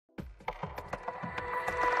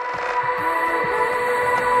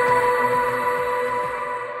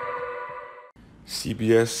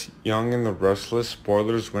CBS Young and the Restless,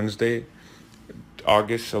 spoilers Wednesday,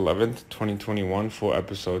 August 11th, 2021, full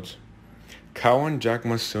episodes. Kyle and Jack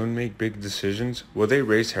must soon make big decisions. Will they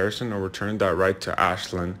raise Harrison or return that right to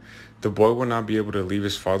Ashlyn? The boy will not be able to leave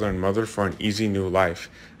his father and mother for an easy new life.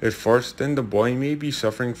 If forced, then the boy may be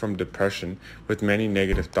suffering from depression with many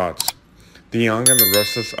negative thoughts. The Young and the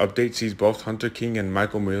Restless update sees both Hunter King and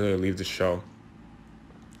Michael Mueller leave the show.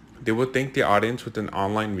 They will thank the audience with an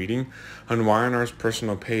online meeting on Y&R's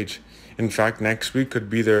personal page. In fact, next week could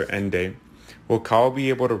be their end day. Will Kyle be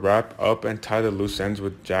able to wrap up and tie the loose ends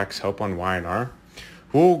with Jack's help on Y&R?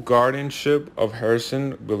 Who will guardianship of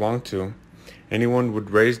Harrison belong to? Anyone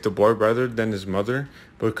would raise the boy rather than his mother,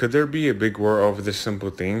 but could there be a big war over this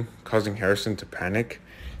simple thing, causing Harrison to panic?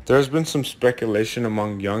 There has been some speculation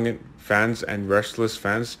among Young fans and Restless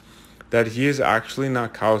fans that he is actually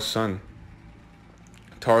not Kyle's son.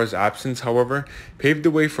 Tara's absence, however, paved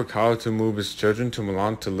the way for Kyle to move his children to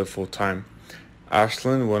Milan to live full-time.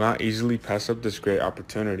 Ashlyn will not easily pass up this great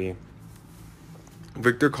opportunity.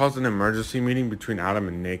 Victor calls an emergency meeting between Adam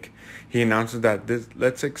and Nick. He announces that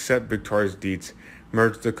let's accept Victoria's deeds,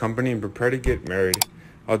 merge the company, and prepare to get married.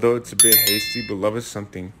 Although it's a bit hasty, but love is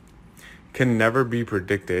something can never be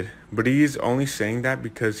predicted. But he is only saying that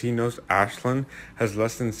because he knows Ashlyn has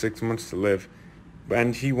less than 6 months to live,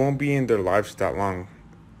 and he won't be in their lives that long.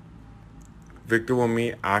 Victor will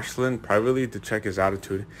meet Ashlyn privately to check his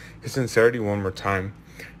attitude, his sincerity one more time.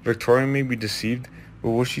 Victoria may be deceived,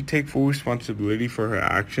 but will she take full responsibility for her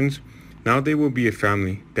actions? Now they will be a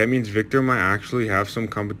family. That means Victor might actually have some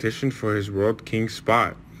competition for his World King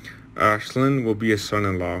spot. Ashlyn will be a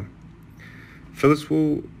son-in-law. Phyllis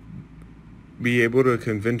will be able to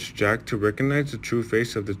convince Jack to recognize the true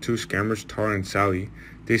face of the two scammers, Tara and Sally.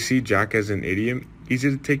 They see Jack as an idiot, easy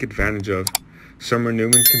to take advantage of. Summer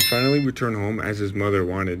Newman can finally return home as his mother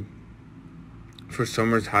wanted. For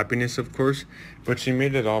Summer's happiness, of course, but she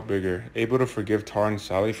made it all bigger, able to forgive Tara and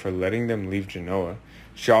Sally for letting them leave Genoa.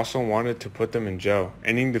 She also wanted to put them in jail,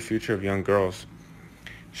 ending the future of young girls.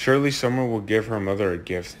 Surely Summer will give her mother a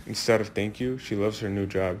gift. Instead of thank you, she loves her new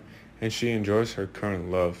job, and she enjoys her current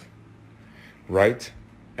love. Right?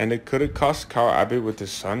 And could it cost Kyle Abbott with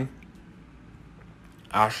his son?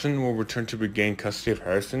 Ashlyn will return to regain custody of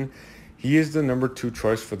Harrison. He is the number 2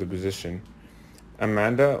 choice for the position.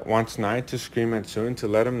 Amanda wants Nia to scream at Soon to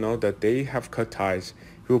let him know that they have cut ties.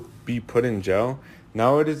 He will be put in jail.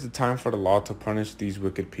 Now it is the time for the law to punish these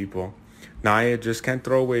wicked people. Nia just can't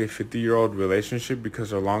throw away a 50-year-old relationship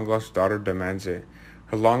because her long-lost daughter demands it.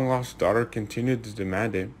 Her long-lost daughter continued to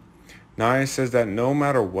demand it. Nia says that no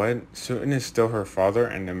matter what, Sutton is still her father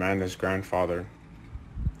and Amanda's grandfather.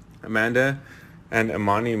 Amanda and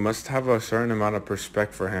Imani must have a certain amount of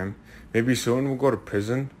respect for him. Maybe Sutton will go to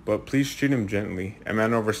prison, but please treat him gently. A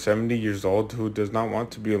man over 70 years old who does not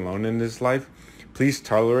want to be alone in his life, please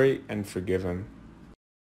tolerate and forgive him.